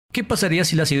¿Qué pasaría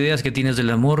si las ideas que tienes del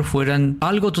amor fueran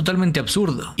algo totalmente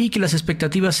absurdo y que las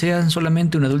expectativas sean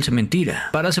solamente una dulce mentira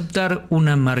para aceptar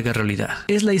una amarga realidad?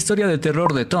 Es la historia de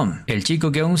terror de Tom, el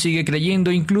chico que aún sigue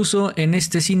creyendo incluso en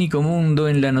este cínico mundo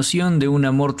en la noción de un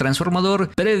amor transformador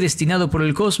predestinado por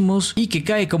el cosmos y que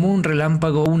cae como un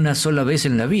relámpago una sola vez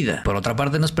en la vida. Por otra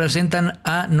parte nos presentan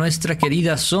a nuestra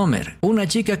querida Summer, una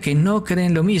chica que no cree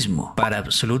en lo mismo para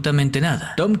absolutamente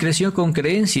nada. Tom creció con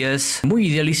creencias muy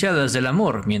idealizadas del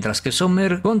amor, mientras que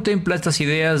Summer contempla estas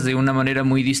ideas de una manera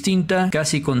muy distinta,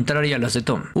 casi contraria a las de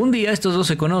Tom. Un día estos dos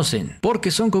se conocen,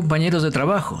 porque son compañeros de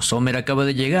trabajo. Summer acaba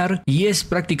de llegar y es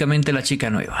prácticamente la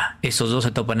chica nueva. Estos dos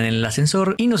se topan en el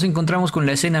ascensor y nos encontramos con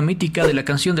la escena mítica de la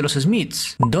canción de los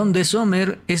Smiths, donde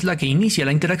Summer es la que inicia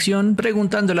la interacción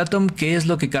preguntándole a Tom qué es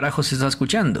lo que carajos está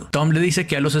escuchando. Tom le dice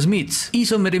que a los Smiths y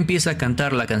Summer empieza a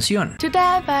cantar la canción. To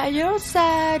die by your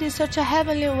side is such a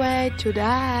heavenly way to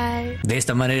die. De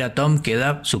esta manera Tom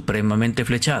queda supremamente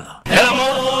flechado.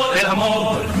 El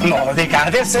amor no deja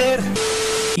de ser.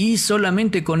 Y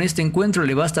solamente con este encuentro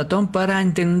le basta a Tom para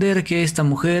entender que esta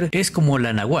mujer es como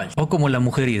la Nahual, o como la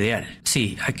mujer ideal.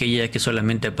 Sí, aquella que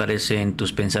solamente aparece en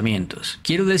tus pensamientos.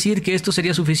 Quiero decir que esto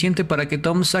sería suficiente para que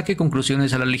Tom saque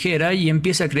conclusiones a la ligera y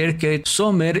empiece a creer que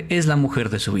Summer es la mujer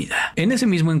de su vida. En ese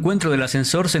mismo encuentro del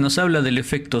ascensor se nos habla del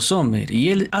efecto Summer, y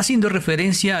él haciendo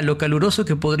referencia a lo caluroso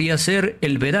que podría ser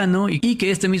el verano y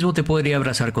que este mismo te podría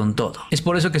abrazar con todo. Es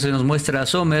por eso que se nos muestra a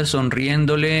Summer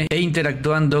sonriéndole e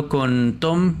interactuando con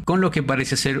Tom con lo que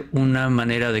parece ser una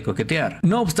manera de coquetear.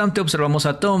 No obstante, observamos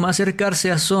a Tom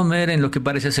acercarse a Summer en lo que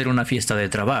parece ser una fiesta de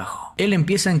trabajo. Él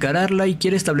empieza a encararla y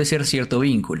quiere establecer cierto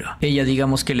vínculo. Ella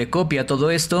digamos que le copia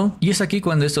todo esto y es aquí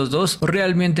cuando estos dos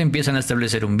realmente empiezan a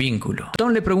establecer un vínculo.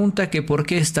 Tom le pregunta que por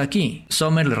qué está aquí.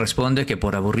 Summer le responde que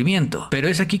por aburrimiento. Pero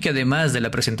es aquí que además de la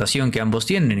presentación que ambos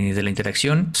tienen y de la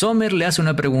interacción, Summer le hace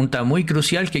una pregunta muy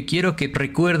crucial que quiero que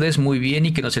recuerdes muy bien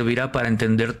y que nos servirá para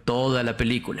entender toda la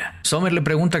película. Summer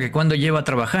le pregunta que cuándo lleva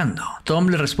trabajando. Tom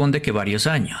le responde que varios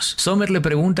años. Summer le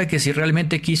pregunta que si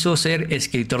realmente quiso ser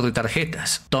escritor de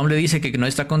tarjetas. Tom le dice que no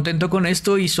está contento con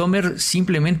esto y Summer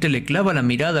simplemente le clava la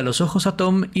mirada a los ojos a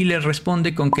Tom y le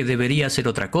responde con que debería hacer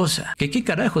otra cosa. Que qué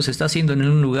carajos está haciendo en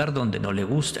un lugar donde no le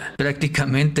gusta.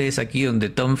 Prácticamente es aquí donde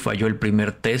Tom falló el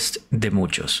primer test de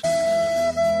muchos.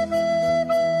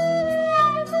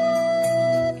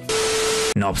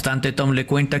 No obstante, Tom le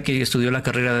cuenta que estudió la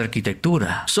carrera de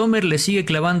arquitectura. Summer le sigue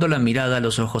clavando la mirada a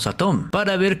los ojos a Tom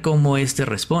para ver cómo este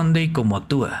responde y cómo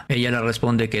actúa. Ella le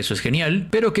responde que eso es genial,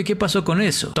 pero que qué pasó con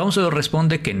eso. Tom solo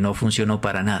responde que no funcionó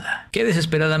para nada, que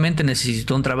desesperadamente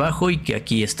necesitó un trabajo y que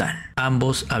aquí están,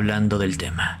 ambos hablando del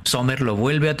tema. Summer lo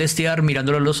vuelve a testear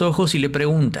mirándolo a los ojos y le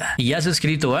pregunta, ¿y has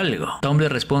escrito algo? Tom le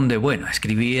responde, bueno,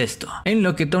 escribí esto. En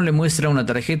lo que Tom le muestra una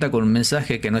tarjeta con un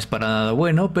mensaje que no es para nada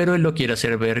bueno, pero él lo quiere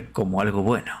hacer ver como algo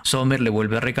bueno. Summer le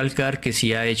vuelve a recalcar que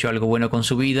sí ha hecho algo bueno con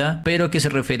su vida, pero que se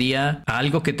refería a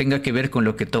algo que tenga que ver con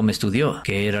lo que Tom estudió,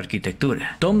 que era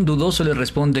arquitectura. Tom dudoso le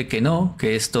responde que no,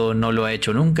 que esto no lo ha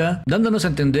hecho nunca, dándonos a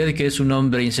entender que es un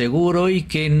hombre inseguro y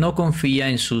que no confía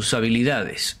en sus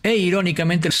habilidades. E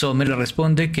irónicamente Summer le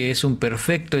responde que es un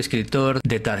perfecto escritor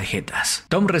de tarjetas.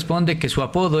 Tom responde que su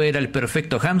apodo era el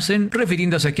perfecto Hamsen,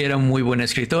 refiriéndose a que era un muy buen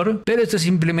escritor, pero este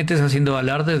simplemente está haciendo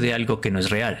alarde de algo que no es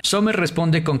real. Summer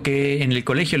responde con que en el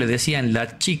colegio le decían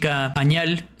la chica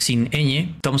añal sin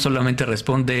ñ. Tom solamente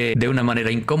responde de una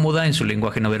manera incómoda en su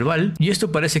lenguaje no verbal, y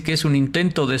esto parece que es un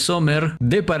intento de Summer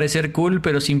de parecer cool,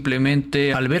 pero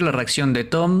simplemente al ver la reacción de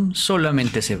Tom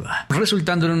solamente se va,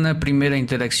 resultando en una primera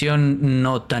interacción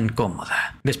no tan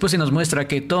cómoda. Después se nos muestra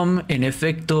que Tom en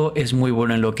efecto es muy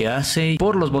bueno en lo que hace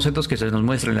por los bocetos que se nos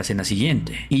muestra en la escena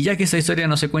siguiente, y ya que esta historia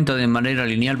no se cuenta de manera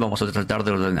lineal, vamos a tratar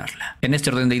de ordenarla. En este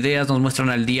orden de ideas nos muestran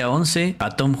al día 11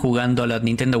 a Tom jugando a la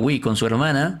Nintendo Wii con su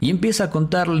hermana y empieza a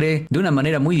contarle de una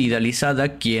manera muy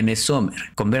idealizada quién es Summer.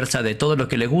 Conversa de todo lo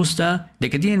que le gusta, de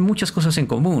que tienen muchas cosas en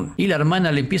común, y la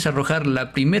hermana le empieza a arrojar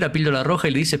la primera píldora roja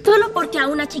y le dice: solo porque a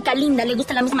una chica linda le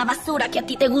gusta la misma basura que a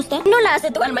ti te gusta, no la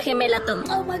hace tu alma gemela, Tom.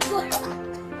 Oh my God.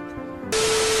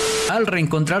 Al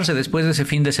reencontrarse después de ese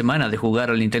fin de semana de jugar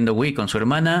al Nintendo Wii con su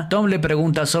hermana, Tom le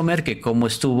pregunta a Summer que cómo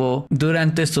estuvo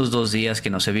durante estos 2 días que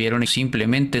no se vieron, y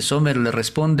simplemente Summer le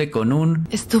responde con un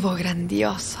estuvo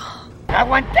grandioso.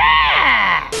 ¡Aguanté!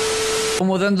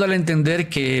 Como dándole a entender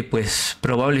que pues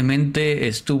probablemente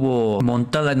estuvo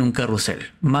montada en un carrusel,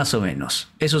 más o menos.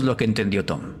 Eso es lo que entendió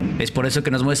Tom. Es por eso que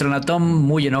nos muestran a Tom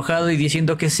muy enojado y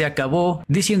diciendo que se acabó,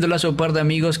 diciéndole a su par de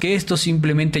amigos que esto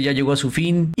simplemente ya llegó a su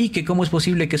fin y que cómo es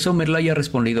posible que Summer le haya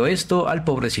respondido esto al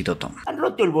pobrecito Tom. Han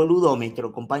roto el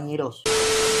boludómetro, compañeros.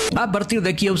 A partir de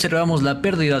aquí observamos la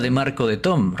pérdida de marco de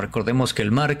Tom. Recordemos que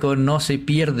el marco no se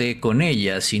pierde con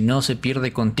ella, sino se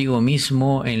pierde contigo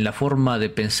mismo en la forma de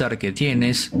pensar que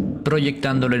tienes,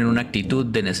 proyectándolo en una actitud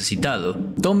de necesitado.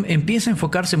 Tom empieza a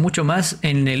enfocarse mucho más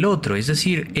en el otro, es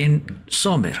decir, en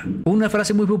Summer. Una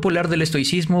frase muy popular del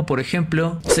estoicismo, por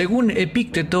ejemplo, según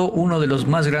Epícteto, uno de los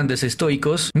más grandes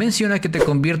estoicos, menciona que te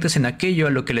conviertes en aquello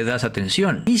a lo que le das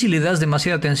atención. Y si le das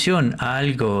demasiada atención a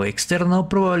algo externo,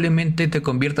 probablemente te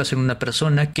conviertas en una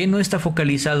persona que no está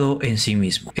focalizado en sí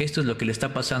mismo. Esto es lo que le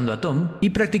está pasando a Tom,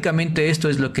 y prácticamente esto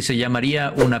es lo que se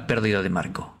llamaría una pérdida de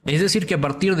marco. Es decir, que a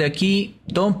partir de aquí,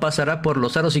 Tom pasará por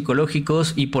los aros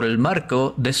psicológicos y por el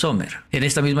marco de Summer. En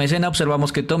esta misma escena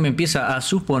observamos que Tom empieza a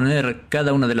suponer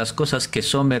cada una de las cosas que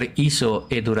Summer hizo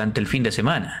durante el fin de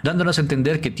semana, dándonos a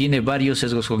entender que tiene varios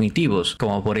sesgos cognitivos,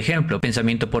 como por ejemplo,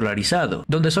 pensamiento polarizado,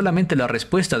 donde solamente la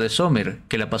respuesta de Summer,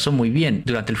 que la pasó muy bien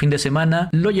durante el fin de semana,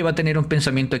 lo lleva a tener un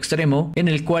pensamiento extremo en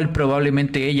el cual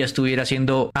probablemente ella estuviera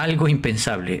haciendo algo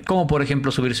impensable, como por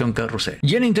ejemplo subirse a un carrusel.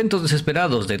 Y en intentos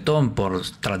desesperados de Tom por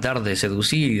tratar de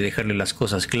seducir y dejarle las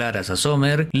cosas claras a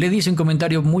Summer, le dice un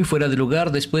comentario muy fuera de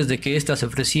lugar después de que ésta se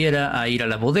ofreciera a ir a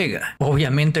la bodega.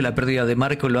 Obviamente la pérdida de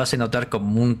marco lo hace notar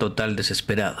como un total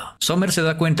desesperado. Summer se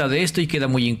da cuenta de esto y queda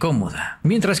muy incómoda,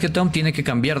 mientras que Tom tiene que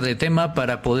cambiar de tema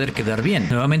para poder quedar bien.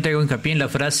 Nuevamente hago hincapié en la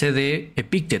frase de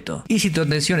Epícteto. Y si tu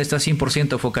atención está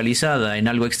 100% focalizada en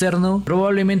algo externo,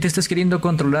 probablemente estés queriendo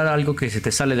controlar algo que se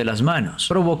te sale de las manos,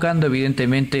 provocando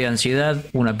evidentemente ansiedad,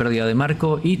 una pérdida de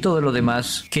marco y todo lo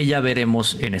demás que ya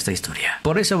veremos en esta historia.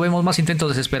 Por eso vemos más intentos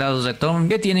desesperados de Tom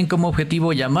que tienen como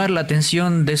objetivo llamar la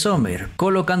atención de Summer,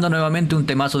 colocando nuevamente un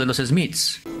temazo de los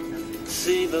Smiths.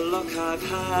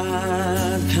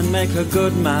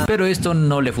 Pero esto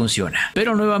no le funciona.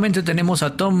 Pero nuevamente tenemos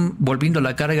a Tom volviendo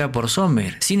la carga por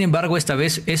Summer. Sin embargo, esta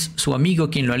vez es su amigo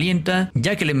quien lo alienta,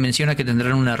 ya que le menciona que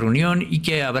tendrán una reunión y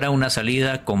que habrá una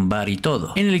salida con bar y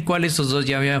todo, en el cual estos dos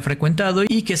ya habían frecuentado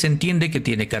y que se entiende que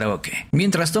tiene karaoke.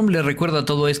 Mientras Tom le recuerda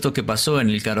todo esto que pasó en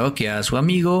el karaoke a su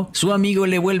amigo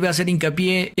le vuelve a hacer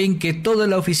hincapié en que toda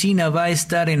la oficina va a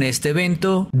estar en este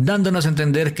evento, dándonos a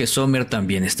entender que Summer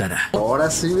también estará.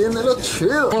 Ahora sí viene lo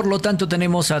chido. Por lo tanto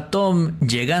tenemos a Tom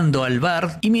llegando al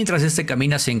bar y mientras este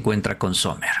camina se encuentra con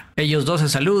Summer. Ellos dos se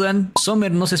saludan.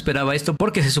 Summer no se esperaba esto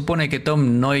porque se supone que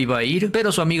Tom no iba a ir,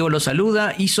 pero su amigo lo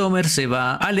saluda y Summer se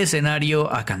va al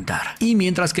escenario a cantar. Y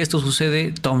mientras que esto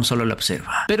sucede, Tom solo lo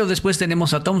observa. Pero después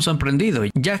tenemos a Tom sorprendido,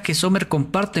 ya que Summer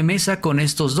comparte mesa con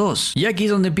estos dos. Y aquí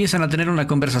es donde empiezan a tener una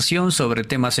conversación sobre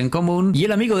temas en común y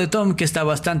el amigo de Tom, que está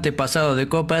bastante pasado de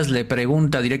copas, le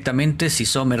pregunta directamente si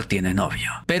Summer tiene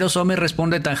novio. Pero Summer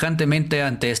responde tajantemente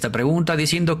ante esta pregunta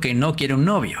diciendo que no quiere un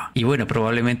novio. Y bueno,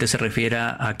 probablemente se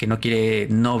refiera a que no quiere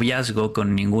noviazgo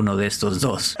con ninguno de estos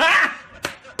dos.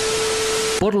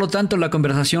 Por lo tanto, la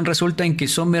conversación resulta en que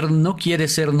Summer no quiere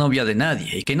ser novia de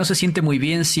nadie y que no se siente muy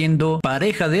bien siendo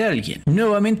pareja de alguien,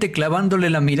 nuevamente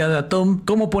clavándole la mirada a Tom,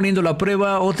 como poniéndolo a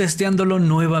prueba o testeándolo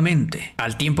nuevamente.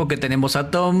 Al tiempo que tenemos a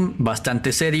Tom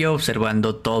bastante serio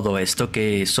observando todo esto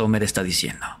que Summer está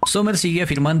diciendo. Summer sigue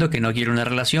afirmando que no quiere una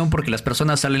relación porque las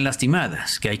personas salen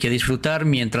lastimadas, que hay que disfrutar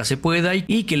mientras se pueda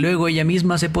y que luego ella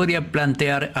misma se podría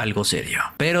plantear algo serio.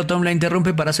 Pero Tom la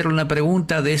interrumpe para hacerle una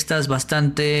pregunta de estas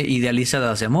bastante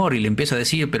idealizadas de amor y le empieza a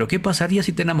decir, pero ¿qué pasaría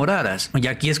si te enamoraras? Y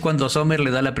aquí es cuando Summer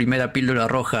le da la primera píldora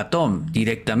roja a Tom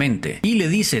directamente y le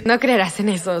dice, no creerás en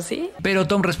eso, ¿sí? Pero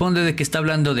Tom responde de que está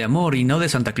hablando de amor y no de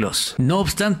Santa Claus. No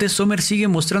obstante, Summer sigue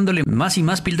mostrándole más y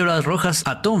más píldoras rojas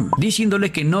a Tom,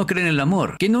 diciéndole que no cree en el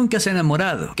amor, que nunca se ha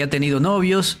enamorado, que ha tenido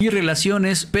novios y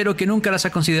relaciones, pero que nunca las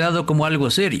ha considerado como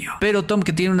algo serio. Pero Tom,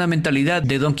 que tiene una mentalidad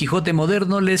de Don Quijote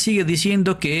moderno, le sigue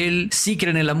diciendo que él sí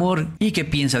cree en el amor y que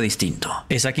piensa distinto.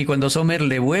 Es aquí cuando Summer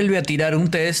le vuelve a tirar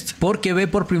un test porque ve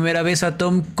por primera vez a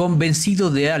Tom convencido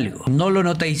de algo. No lo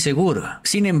nota inseguro.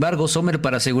 Sin embargo, Summer,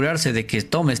 para asegurarse de que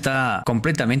Tom está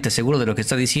completamente seguro de lo que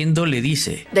está diciendo, le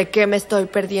dice, ¿de qué me estoy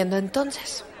perdiendo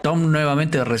entonces? Tom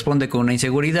nuevamente responde con una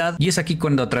inseguridad y es aquí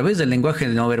cuando a través del lenguaje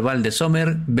no verbal de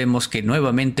Summer vemos que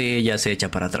nuevamente ella se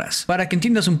echa para atrás. Para que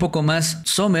entiendas un poco más,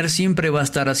 Summer siempre va a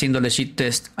estar haciéndole shit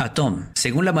test a Tom.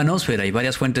 Según la manósfera y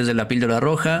varias fuentes de la píldora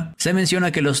roja, se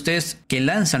menciona que los tests que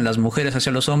lanzan las mujeres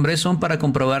hacia los hombres son para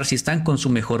comprobar si están con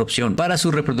su mejor opción para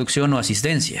su reproducción o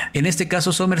asistencia. En este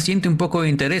caso, Summer siente un poco de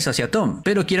interés hacia Tom,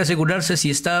 pero quiere asegurarse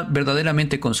si está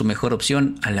verdaderamente con su mejor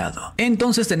opción al lado.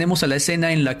 Entonces tenemos a la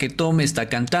escena en la que Tom está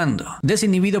cantando aceptando.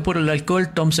 Desinhibido por el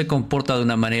alcohol, Tom se comporta de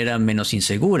una manera menos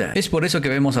insegura. Es por eso que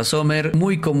vemos a Summer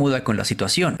muy cómoda con la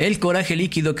situación. El coraje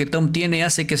líquido que Tom tiene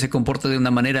hace que se comporte de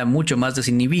una manera mucho más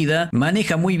desinhibida,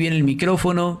 maneja muy bien el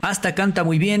micrófono, hasta canta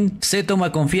muy bien, se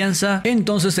toma confianza.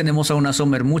 Entonces tenemos a una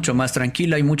Summer mucho más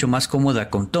tranquila y mucho más cómoda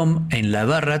con Tom en la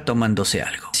barra tomándose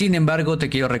algo. Sin embargo, te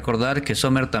quiero recordar que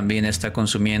Summer también está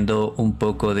consumiendo un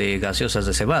poco de gaseosas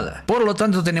de cebada. Por lo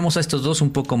tanto, tenemos a estos dos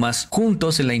un poco más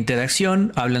juntos en la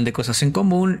interacción, hablan de cosas en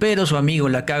común, pero su amigo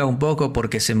la caga un poco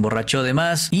porque se emborrachó de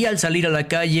más y al salir a la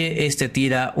calle, este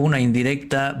tira una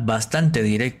indirecta, bastante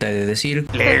directa, he de decir.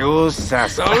 Le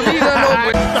gustas, olvídalo,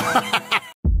 güey.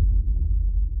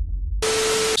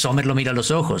 Summer lo mira a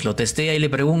los ojos, lo testea y le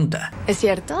pregunta. ¿Es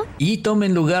cierto? Y Tom,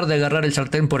 en lugar de agarrar el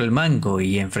sartén por el mango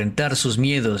y enfrentar sus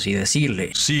miedos y decirle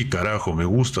sí, carajo, me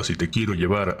gusta si te quiero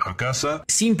llevar a casa,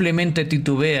 simplemente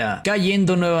titubea,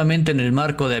 cayendo nuevamente en el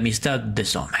marco de amistad de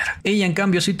Summer. Ella, en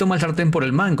cambio, sí toma el sartén por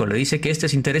el mango, le dice que este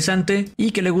es interesante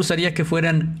y que le gustaría que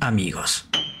fueran amigos.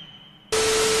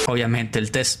 Obviamente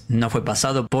el test no fue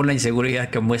pasado por la inseguridad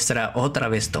que muestra otra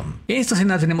vez Tom. En esta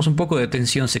escena tenemos un poco de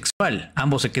tensión sexual.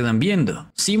 Ambos se quedan viendo.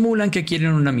 Simulan que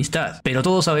quieren una amistad, pero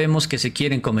todos sabemos que se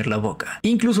quieren comer la boca.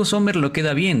 Incluso Summer lo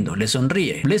queda viendo, le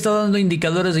sonríe. Le está dando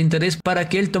indicadores de interés para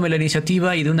que él tome la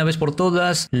iniciativa y de una vez por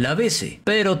todas la bese.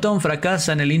 Pero Tom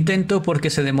fracasa en el intento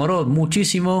porque se demoró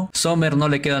muchísimo. Summer no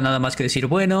le queda nada más que decir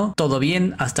bueno, todo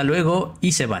bien, hasta luego,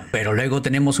 y se van. Pero luego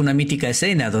tenemos una mítica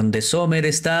escena donde Summer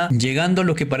está llegando a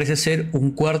lo que parece ser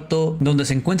un cuarto donde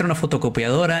se encuentra una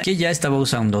fotocopiadora que ya estaba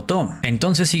usando Tom.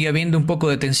 Entonces sigue habiendo un poco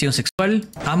de tensión sexual,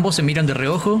 ambos se miran de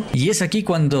reojo y es aquí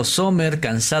cuando Summer,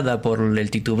 cansada por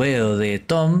el titubeo de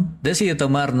Tom, decide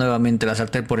tomar nuevamente la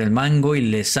sartén por el mango y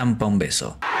le zampa un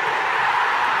beso.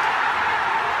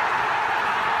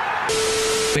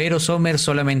 Pero Summer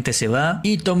solamente se va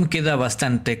y Tom queda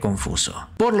bastante confuso.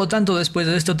 Por lo tanto, después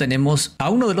de esto tenemos a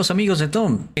uno de los amigos de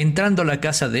Tom entrando a la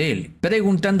casa de él,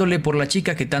 preguntándole por la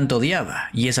chica que tanto odiaba,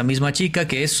 y esa misma chica,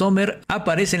 que es Summer,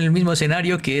 aparece en el mismo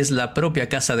escenario que es la propia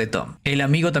casa de Tom. El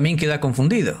amigo también queda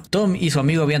confundido. Tom y su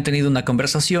amigo habían tenido una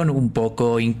conversación un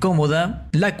poco incómoda,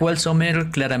 la cual Summer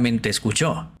claramente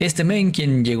escuchó. Este men,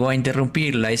 quien llegó a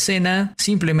interrumpir la escena,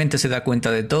 simplemente se da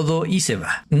cuenta de todo y se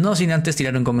va, no sin antes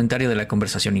tirar un comentario de la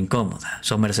conversación incómoda.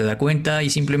 Summer se da cuenta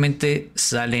y simplemente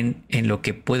salen en lo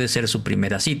que puede ser su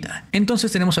primera cita.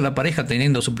 Entonces tenemos a la pareja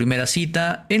teniendo su primera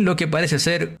cita en lo que parece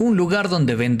ser un lugar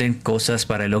donde venden cosas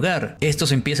para el hogar.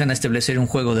 Estos empiezan a establecer un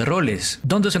juego de roles,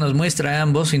 donde se nos muestra a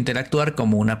ambos interactuar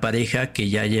como una pareja que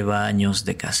ya lleva años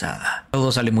de casada.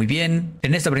 Todo sale muy bien.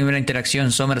 En esta primera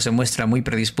interacción Summer se muestra muy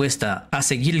predispuesta a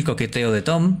seguir el coqueteo de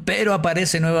Tom, pero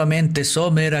aparece nuevamente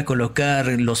Summer a colocar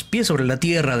los pies sobre la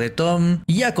tierra de Tom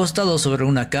y acostado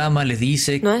sobre una cama le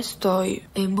dice: no estoy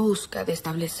en busca de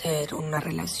establecer una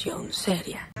relación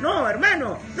seria. No,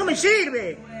 hermano, no me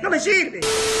sirve, no me sirve.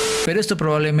 Pero esto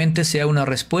probablemente sea una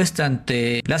respuesta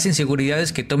ante las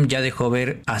inseguridades que Tom ya dejó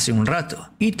ver hace un rato,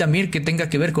 y también que tenga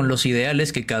que ver con los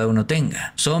ideales que cada uno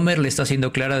tenga. Summer le está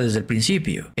siendo clara desde el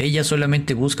principio. Ella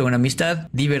solamente busca una amistad,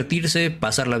 divertirse,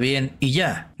 pasarla bien y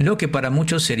ya, lo que para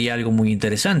muchos sería algo muy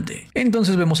interesante.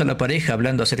 Entonces vemos a la pareja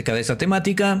hablando acerca de esta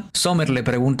temática. Summer le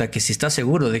pregunta que si está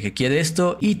seguro de que quiere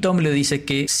esto y Tom le dice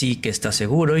que sí, que está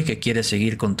seguro y que quiere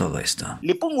seguir con todo esto.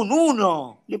 Le pongo un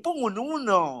 1, le pongo un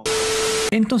 1.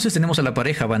 Entonces tenemos a la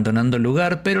pareja abandonando el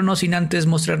lugar, pero no sin antes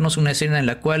mostrarnos una escena en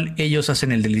la cual ellos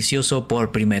hacen el delicioso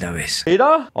por primera vez.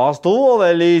 Mira, estuvo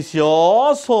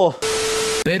delicioso.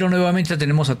 Pero nuevamente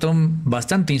tenemos a Tom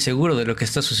bastante inseguro de lo que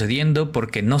está sucediendo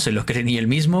porque no se lo cree ni él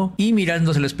mismo y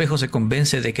mirándose al espejo se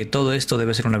convence de que todo esto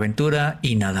debe ser una aventura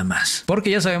y nada más.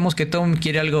 Porque ya sabemos que Tom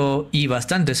quiere algo y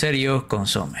bastante serio con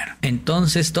Summer.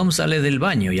 Entonces Tom sale del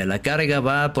baño y a la carga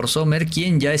va por Summer,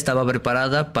 quien ya estaba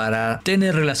preparada para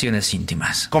tener relaciones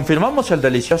íntimas. ¿Confirmamos el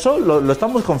delicioso? ¿Lo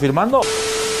estamos confirmando?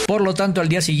 Por lo tanto, al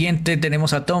día siguiente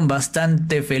tenemos a Tom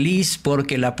bastante feliz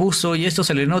porque la puso y esto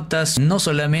se le nota no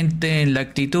solamente en la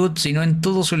actitud, sino en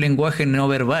todo su lenguaje no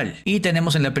verbal. Y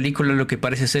tenemos en la película lo que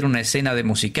parece ser una escena de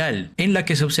musical, en la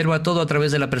que se observa todo a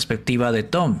través de la perspectiva de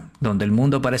Tom, donde el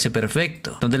mundo parece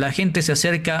perfecto, donde la gente se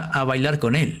acerca a bailar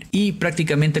con él. Y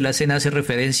prácticamente la escena hace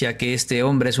referencia a que este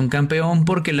hombre es un campeón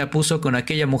porque la puso con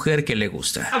aquella mujer que le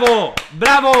gusta. ¡Bravo!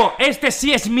 ¡Bravo! ¡Este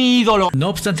sí es mi ídolo! No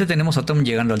obstante, tenemos a Tom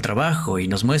llegando al trabajo y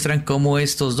nos muestran cómo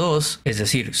estos dos, es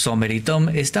decir, Summer y Tom,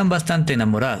 están bastante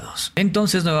enamorados.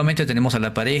 Entonces nuevamente tenemos a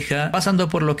la pareja pasando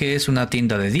por lo que es una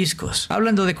tienda de discos,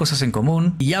 hablando de cosas en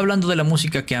común y hablando de la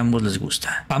música que a ambos les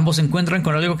gusta. Ambos se encuentran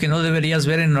con algo que no deberías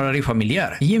ver en horario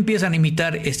familiar y empiezan a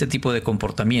imitar este tipo de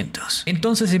comportamientos.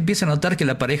 Entonces empieza a notar que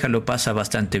la pareja lo pasa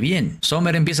bastante bien.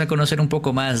 Summer empieza a conocer un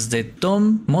poco más de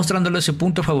Tom, mostrándole su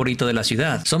punto favorito de la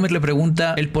ciudad. Summer le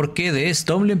pregunta el porqué de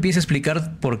esto. Tom le empieza a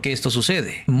explicar por qué esto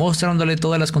sucede, mostrándole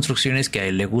todas las construcciones que a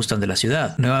él le gustan de la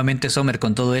ciudad. Nuevamente Summer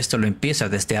con todo esto lo empieza a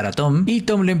testear a Tom y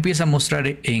Tom le empieza a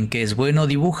mostrar en qué es bueno,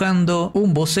 dibujando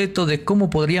un boceto de cómo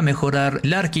podría mejorar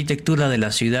la arquitectura de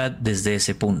la ciudad desde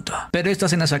ese punto. Pero esta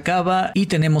escena se acaba y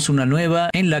tenemos una nueva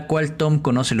en la cual Tom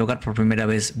conoce el hogar por primera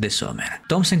vez de Summer.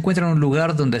 Tom se encuentra en un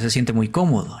lugar donde se siente muy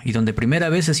cómodo y donde primera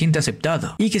vez se siente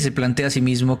aceptado y que se plantea a sí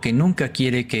mismo que nunca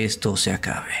quiere que esto se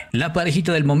acabe. La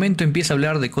parejita del momento empieza a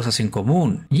hablar de cosas en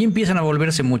común y empiezan a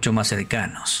volverse mucho más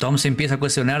cercanos. Tom se empieza a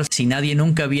cuestionar si nadie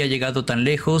nunca había llegado tan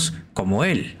lejos como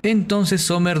él. Entonces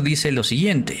Summer dice lo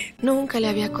siguiente: Nunca le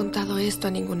había contado esto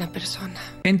a ninguna persona.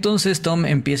 Entonces Tom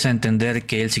empieza a entender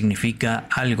que él significa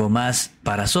algo más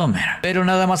para Summer, pero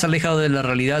nada más alejado de la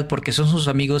realidad porque son sus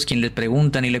amigos quienes le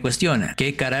preguntan y le cuestionan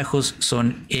qué carajos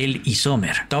son él y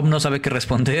Summer. Tom no sabe qué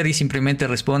responder y simplemente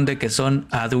responde que son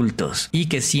adultos y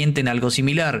que sienten algo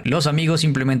similar. Los amigos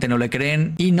simplemente no le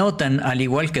creen y notan, al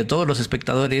igual que todos los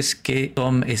espectadores, que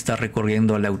Tom está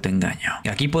recurriendo al autoengaño.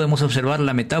 Aquí podemos observar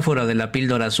la metáfora de la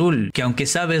píldora azul, que aunque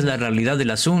sabes la realidad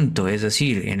del asunto, es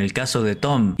decir, en el caso de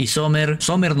Tom y Summer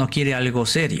no quiere algo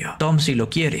serio. Tom sí lo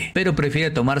quiere, pero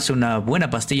prefiere tomarse una buena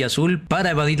pastilla azul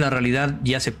para evadir la realidad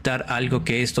y aceptar algo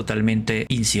que es totalmente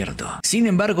incierto. Sin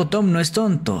embargo, Tom no es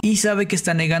tonto y sabe que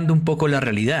está negando un poco la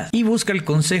realidad y busca el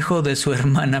consejo de su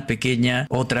hermana pequeña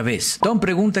otra vez. Tom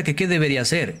pregunta que qué debería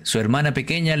hacer. Su hermana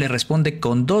pequeña le responde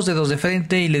con dos dedos de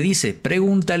frente y le dice: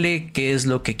 pregúntale qué es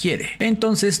lo que quiere.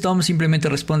 Entonces Tom simplemente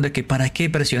responde que para qué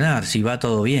presionar si va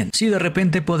todo bien, si de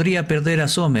repente podría perder a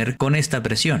Summer con esta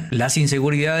presión. Las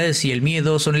inseguridades y el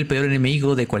miedo son el peor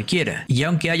enemigo de cualquiera, y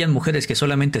aunque hayan mujeres que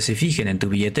solamente se fijen en tu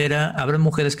billetera, habrá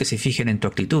mujeres que se fijen en tu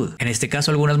actitud. En este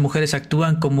caso, algunas mujeres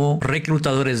actúan como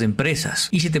reclutadores de empresas,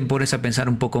 y si te pones a pensar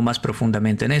un poco más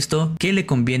profundamente en esto, ¿qué le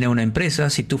conviene a una empresa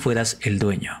si tú fueras el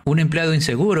dueño? ¿Un empleado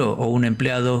inseguro o un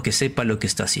empleado que sepa lo que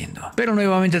está haciendo? Pero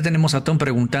nuevamente tenemos a Tom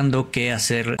preguntando qué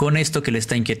hacer con esto que le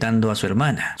está inquietando a su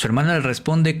hermana. Su hermana le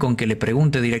responde con que le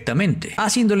pregunte directamente,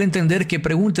 haciéndole entender que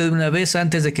pregunte de una vez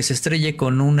antes de que se estrelle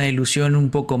con una ilusión un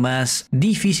poco más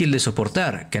difícil de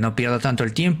soportar, que no pierda tanto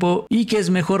el tiempo y que es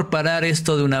mejor parar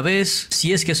esto de una vez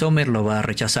si es que Summer lo va a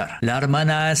rechazar. La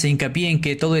hermana hace hincapié en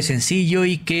que todo es sencillo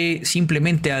y que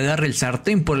simplemente agarre el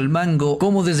sartén por el mango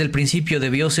como desde el principio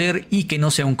debió ser y que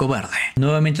no sea un cobarde.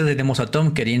 Nuevamente tenemos a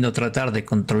Tom queriendo tratar de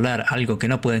controlar algo que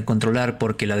no pueden controlar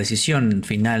porque la decisión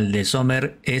final de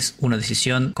Summer es una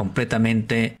decisión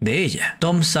completamente de ella.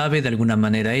 Tom sabe de alguna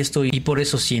manera esto y por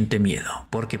eso siente miedo,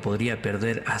 porque podría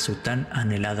perder a su tan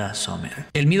anhelada Summer.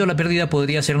 El miedo a la pérdida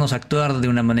podría hacernos actuar de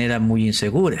una manera muy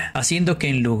insegura, haciendo que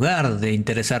en lugar de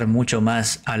interesar mucho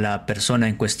más a la persona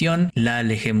en cuestión, la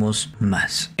alejemos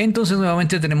más. Entonces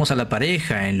nuevamente tenemos a la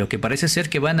pareja en lo que parece ser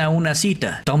que van a una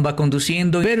cita. Tom va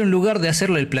conduciendo, pero en lugar de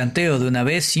hacerle el planteo de una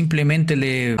vez, simplemente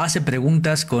le hace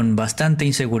preguntas con bastante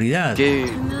inseguridad. ¿Qué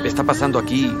está pasando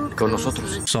aquí con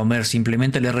nosotros? Summer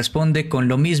simplemente le responde con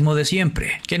lo mismo de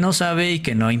siempre, que no sabe y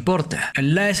que no importa.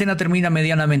 La escena termina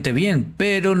medianamente bien,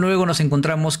 pero luego nos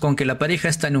encontramos con que la pareja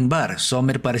está en un bar.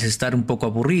 Summer parece estar un poco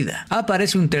aburrida.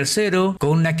 Aparece un tercero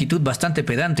con una actitud bastante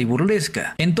pedante y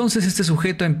burlesca. Entonces este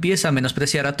sujeto empieza a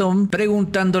menospreciar a Tom,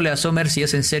 preguntándole a Summer si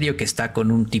es en serio que está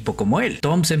con un tipo como él.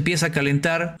 Tom se empieza a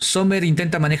calentar, Summer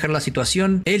intenta manejar la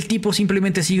situación, el tipo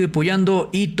simplemente sigue apoyando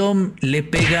y Tom le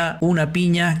pega una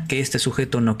piña que este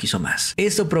sujeto no quiso más.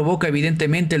 Esto provoca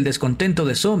evidentemente el descontento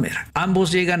de Summer.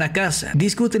 Ambos llegan a casa,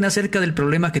 discuten acerca del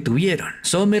problema que tuvieron.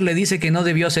 Summer le dice que no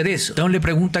debió hacer eso. Tom le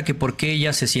pregunta que por qué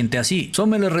ella se siente así.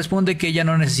 Summer le responde que ella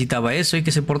no necesitaba eso y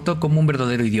que se portó como un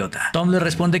verdadero idiota. Tom le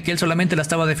responde que él solamente la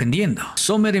estaba defendiendo.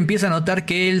 Summer empieza a notar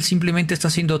que él simplemente está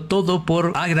haciendo todo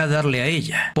por agradarle a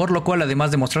ella, por lo cual,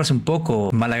 además de mostrarse un poco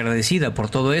malagradecida por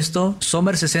todo esto,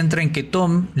 Summer se centra en que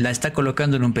Tom la está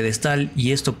colocando en un pedestal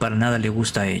y esto para nada le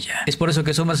gusta a ella. Es por eso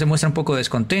que Summer se muestra un poco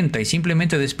descontenta y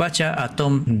simplemente despacha a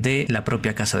Tom de la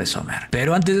propia casa de Summer.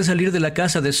 Pero antes de salir de la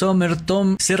casa de Summer,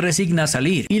 Tom se resigna a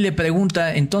salir y le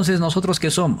pregunta: entonces, ¿nosotros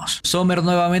qué somos? somos. Summer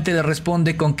nuevamente le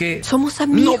responde con que somos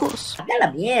amigos. ¡A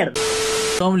la mierda!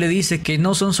 Tom le dice que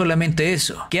no son solamente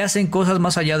eso, que hacen cosas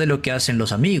más allá de lo que hacen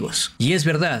los amigos. Y es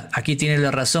verdad, aquí tiene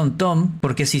la razón Tom,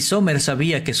 porque si Summer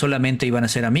sabía que solamente iban a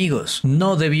ser amigos,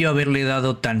 no debió haberle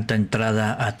dado tanta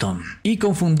entrada a Tom y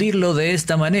confundirlo de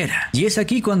esta manera. Y es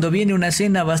aquí cuando viene una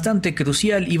escena bastante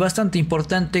crucial y bastante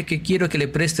importante que quiero que le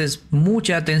prestes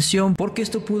mucha atención, porque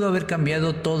esto pudo haber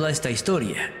cambiado toda esta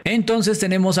historia. Entonces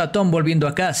tenemos a Tom volviendo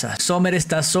a casa. Summer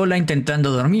está sola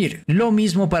intentando dormir. Lo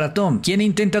mismo para Tom, quien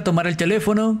intenta tomar el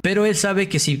teléfono, pero él sabe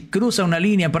que si cruza una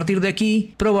línea a partir de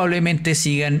aquí, probablemente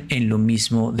sigan en lo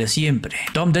mismo de siempre.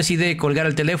 Tom decide colgar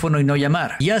el teléfono y no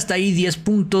llamar. Y hasta ahí 10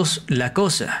 puntos la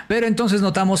cosa. Pero entonces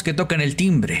notamos que tocan el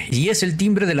timbre, y es el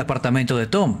timbre del apartamento de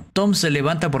Tom. Tom se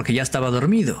levanta porque ya estaba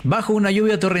dormido. Bajo una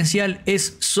lluvia torrencial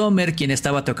es Summer quien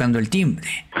estaba tocando el timbre.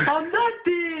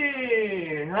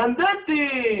 ¡Andate!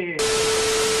 ¡Andate!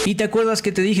 Y te acuerdas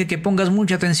que te dije que pongas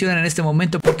mucha atención en este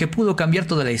momento porque pudo cambiar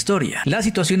toda la historia. La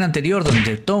situación anterior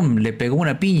donde Tom le pegó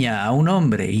una piña a un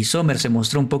hombre y Summer se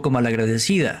mostró un poco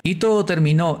malagradecida y todo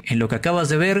terminó en lo que acabas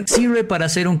de ver, sirve para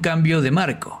hacer un cambio de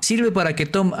marco. Sirve para que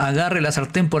Tom agarre la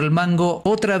sartén por el mango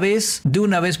otra vez, de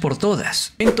una vez por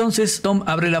todas. Entonces Tom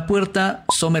abre la puerta,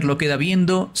 Summer lo queda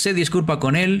viendo, se disculpa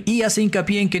con él y hace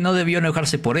hincapié en que no debió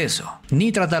enojarse por eso,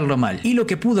 ni tratarlo mal. Y lo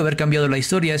que pudo haber cambiado la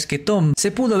historia es que Tom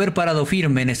se pudo haber parado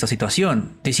firme en esta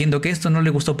situación, diciendo que esto no le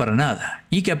gustó para nada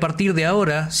y que a partir de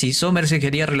ahora, si Summer se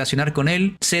quería relacionar con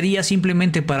él, sería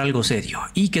simplemente para algo serio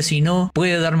y que si no,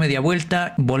 puede dar media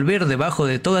vuelta, volver debajo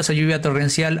de toda esa lluvia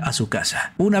torrencial a su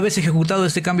casa. Una vez ejecutado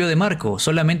este cambio de marco,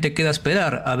 solamente queda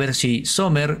esperar a ver si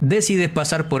Summer decide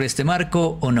pasar por este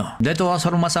marco o no. De todas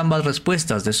formas, ambas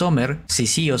respuestas de Summer, si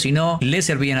sí o si no, le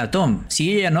servían a Tom.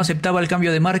 Si ella no aceptaba el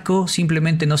cambio de marco,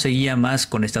 simplemente no seguía más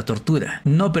con esta tortura,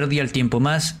 no perdía el tiempo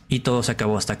más y todo se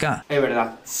acabó hasta acá. Es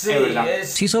verdad, sí, es verdad.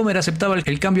 Si Summer aceptaba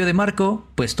el cambio de marco,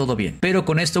 pues todo bien. Pero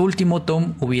con esto último,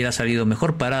 Tom hubiera salido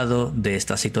mejor parado de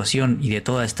esta situación y de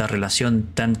toda esta relación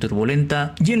tan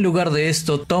turbulenta. Y en lugar de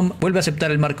esto, Tom vuelve a aceptar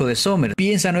el marco de Summer.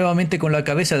 Piensa nuevamente con la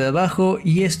cabeza de abajo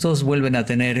y estos vuelven a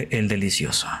tener el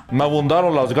delicioso. Me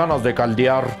abundaron las ganas de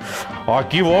caldear.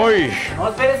 Aquí voy. No,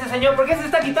 espérese, señor, ¿por qué se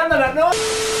está quitando la no?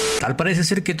 Tal parece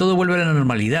ser que todo vuelve a la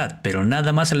normalidad, pero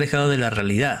nada más alejado de la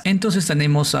realidad. Entonces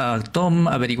tenemos a Tom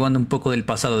averiguando un poco del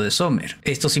pasado de Summer.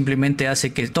 Esto simplemente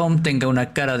hace que Tom tenga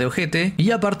una cara de ojete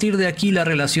y a partir de aquí la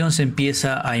relación se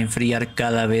empieza a enfriar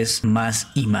cada vez más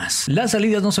y más. Las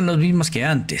salidas no son las mismas que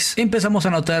antes. Empezamos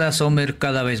a notar a Summer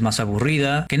cada vez más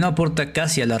aburrida, que no aporta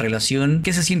casi a la relación,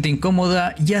 que se siente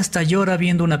incómoda y hasta llora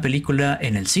viendo una película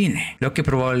en el cine, lo que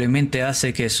probablemente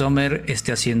hace que Summer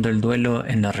esté haciendo el duelo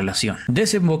en la relación,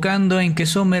 desembocando en que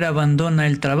Summer abandona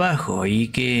el trabajo y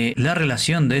que la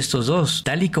relación de estos dos,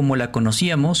 tal y como la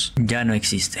conocíamos, ya no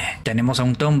existe. Tenemos a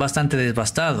un Tom bastante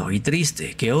devastado y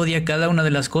triste, que odia cada una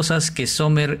de las cosas que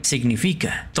Summer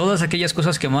significa. Todas aquellas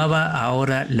cosas que amaba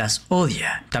ahora las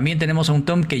odia. También tenemos a un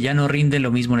Tom que ya no rinde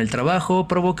lo mismo en el trabajo,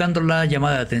 provocando la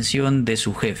llamada de atención de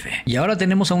su jefe. Y ahora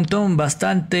tenemos a un Tom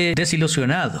bastante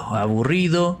desilusionado,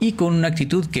 aburrido y con una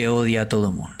actitud que odia a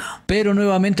todo mundo. Pero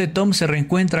nuevamente Tom se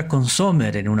reencuentra con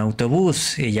Summer en un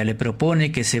autobús. Ella le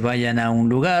propone que se vayan a un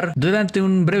lugar. Durante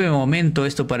un breve momento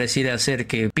esto pareciera ser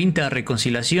que pinta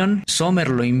reconciliación. Summer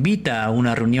lo invita a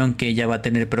una reunión que ella va a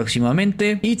tener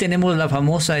próximamente y tenemos la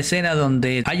famosa escena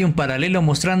donde hay un paralelo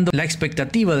mostrando la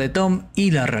expectativa de Tom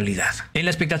y la realidad. En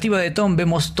la expectativa de Tom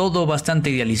vemos todo bastante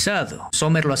idealizado.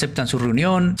 Summer lo acepta en su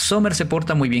reunión, Summer se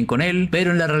porta muy bien con él,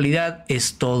 pero en la realidad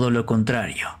es todo lo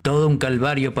contrario. Todo un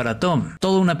calvario para Tom,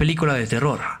 toda una película de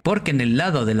terror, porque en el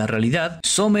lado de la realidad,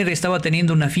 Summer estaba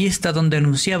teniendo una fiesta donde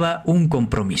anunciaba un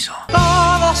compromiso.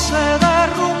 Todo se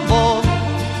derrumbó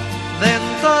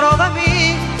dentro de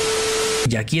mí.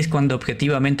 Y aquí es cuando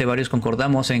objetivamente varios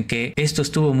concordamos en que esto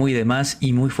estuvo muy de más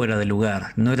y muy fuera de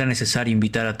lugar. No era necesario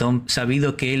invitar a Tom,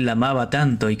 sabido que él la amaba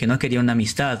tanto y que no quería una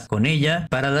amistad con ella,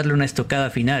 para darle una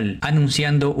estocada final,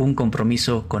 anunciando un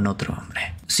compromiso con otro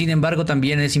hombre. Sin embargo,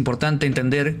 también es importante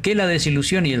entender que la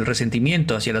desilusión y el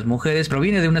resentimiento hacia las mujeres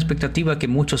proviene de una expectativa que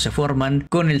muchos se forman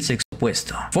con el sexo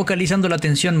opuesto, focalizando la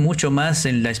atención mucho más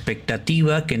en la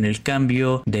expectativa que en el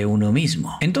cambio de uno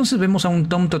mismo. Entonces vemos a un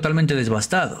Tom totalmente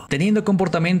devastado, teniendo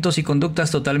comportamientos y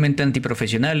conductas totalmente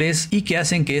antiprofesionales y que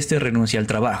hacen que éste renuncie al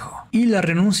trabajo. Y la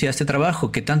renuncia a este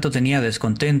trabajo que tanto tenía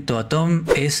descontento a Tom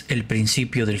es el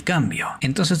principio del cambio.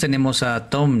 Entonces tenemos a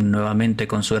Tom nuevamente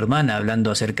con su hermana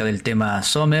hablando acerca del tema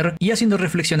Summer y haciendo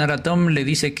reflexionar a Tom le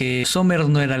dice que Summer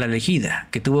no era la elegida,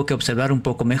 que tuvo que observar un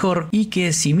poco mejor y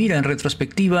que si mira en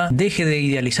retrospectiva deje de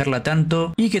idealizarla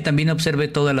tanto y que también observe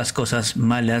todas las cosas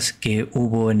malas que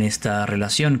hubo en esta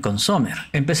relación con Summer.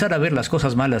 Empezar a ver las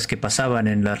cosas malas que pasaban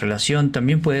en la relación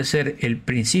también puede ser el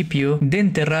principio de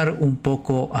enterrar un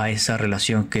poco a esa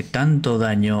relación que tanto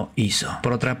daño hizo.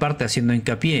 Por otra parte, haciendo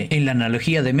hincapié en la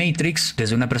analogía de Matrix,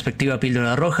 desde una perspectiva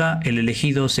píldora roja, el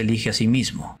elegido se elige a sí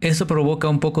mismo. Esto provoca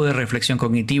un poco de reflexión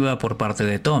cognitiva por parte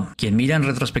de Tom, quien mira en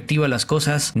retrospectiva las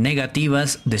cosas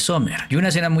negativas de Summer. Y una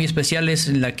escena muy especial es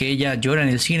en la que ella llora en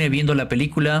el cine viendo la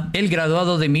película El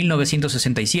Graduado de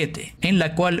 1967, en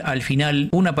la cual al final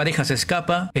una pareja se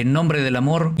escapa en nombre del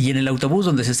amor y en el autobús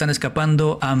donde se están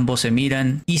escapando ambos se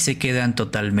miran y se quedan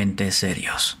totalmente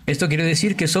serios. Esto quiere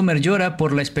decir que Summer llora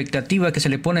por la expectativa que se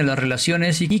le pone a las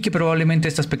relaciones y que probablemente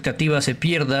esta expectativa se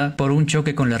pierda por un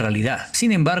choque con la realidad.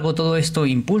 Sin embargo, todo esto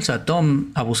impulsa a Tom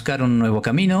a buscar un nuevo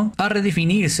camino, a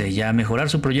redefinirse y a mejorar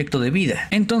su proyecto de vida.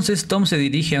 Entonces Tom se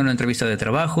dirige a una entrevista de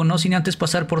trabajo, no sin antes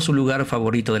pasar por su lugar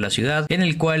favorito de la ciudad, en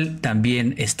el cual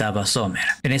también estaba Summer.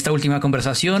 En esta última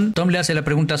conversación, Tom le hace la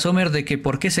pregunta a Summer de que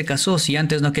por qué se casó si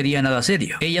antes no quería nada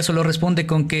serio. Ella solo responde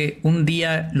con que un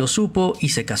día lo supo y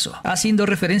se casó, haciendo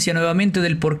referencia nuevamente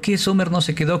del por qué Summer no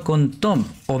se quedó con Tom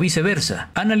o viceversa,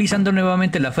 analizando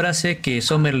nuevamente la frase que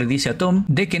Summer le dice a Tom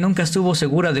de que nunca estuvo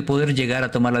segura de poder llegar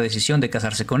a tomar la decisión de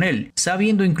casarse con él,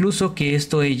 sabiendo incluso que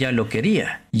esto ella lo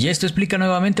quería. Y esto explica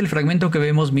nuevamente el fragmento que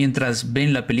vemos mientras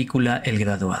ven la película El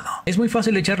Graduado. Es muy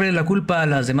fácil echarle la culpa a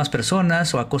las demás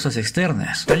personas o a cosas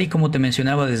externas, tal y como te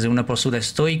mencionaba desde una postura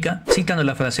estoica, citando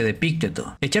la frase de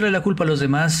Epicteto. Echarle la culpa a los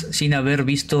demás sin haber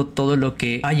visto todo lo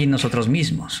que hay en nosotros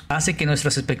mismos hace que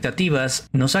nuestras expectativas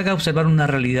nos haga observar una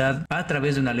realidad a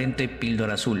través de una lente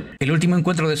píldora azul. El último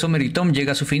encuentro de Summer y Tom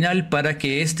llega a su final para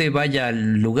que este vaya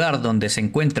al lugar donde se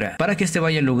encuentra,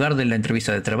 al lugar de la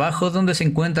entrevista de trabajo donde se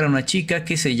encuentra una chica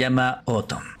que se llama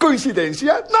Autumn.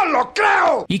 ¿Coincidencia? ¡No lo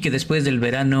creo! Y que después del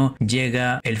verano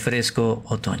llega el fresco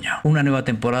otoño, una nueva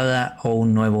temporada o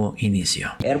un nuevo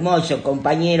inicio. Hermoso,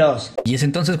 compañeros. Y es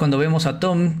entonces cuando vemos a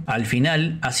Tom al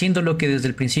final haciendo lo que desde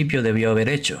el principio debió haber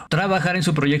hecho: trabajar en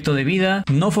su proyecto de vida,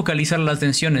 no focalizar las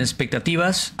tensiones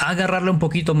expectativas, agarrarla un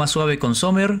poquito más suave con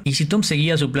Summer. Y si Tom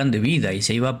seguía su plan de vida y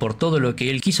se iba por todo lo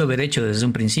que él quiso haber hecho desde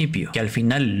un principio, que al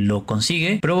final lo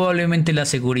consigue, probablemente la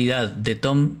seguridad de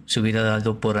Tom se hubiera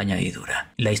dado por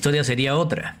añadidura. La historia sería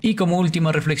otra. Y como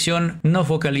última reflexión, no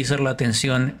focalizar la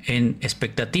atención en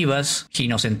expectativas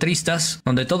ginocentristas,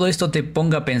 donde todo esto te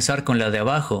ponga a pensar con la de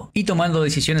abajo y tomando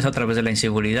decisiones a través de la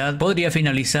inseguridad, podría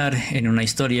finalizar en una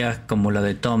historia como la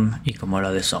de Tom y como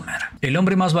la de Summer. El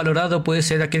hombre más valorado puede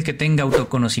ser aquel que tenga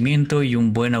autoconocimiento y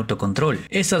un buen autocontrol.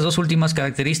 Estas dos últimas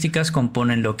características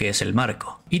componen lo que es el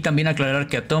marco. Y también aclarar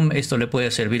que a Tom esto le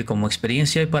puede servir como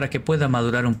experiencia y para que pueda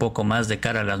madurar un poco más de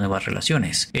cara a las nuevas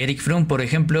relaciones. Eric Fromm, por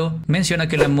ejemplo, menciona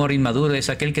que el amor inmaduro es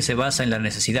aquel que se basa en la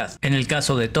necesidad. En el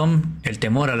caso de Tom, el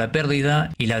temor a la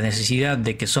pérdida y la necesidad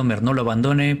de que Summer no lo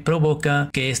abandone provoca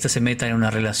que éste se meta en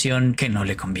una relación que no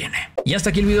le conviene. Y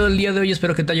hasta aquí el video del día de hoy,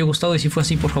 espero que te haya gustado y si fue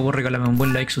así, por favor regálame un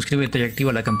buen like, suscríbete y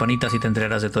activa la campanita así te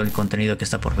enterarás de todo el contenido que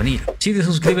está por venir. Si te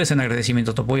suscribes, en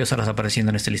agradecimiento a tu apoyo estarás apareciendo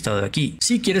en este listado de aquí.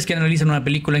 Si quieres que analice una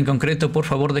película en concreto, por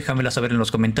favor déjamela saber en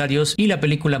los comentarios y la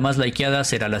película más likeada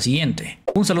será la siguiente.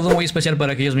 Un saludo muy especial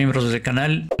para aquellos miembros del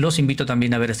canal, los invito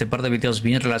también a ver este par de videos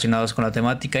bien relacionados con la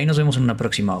temática y nos vemos en una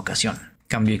próxima ocasión.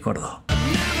 Cambio y cordo.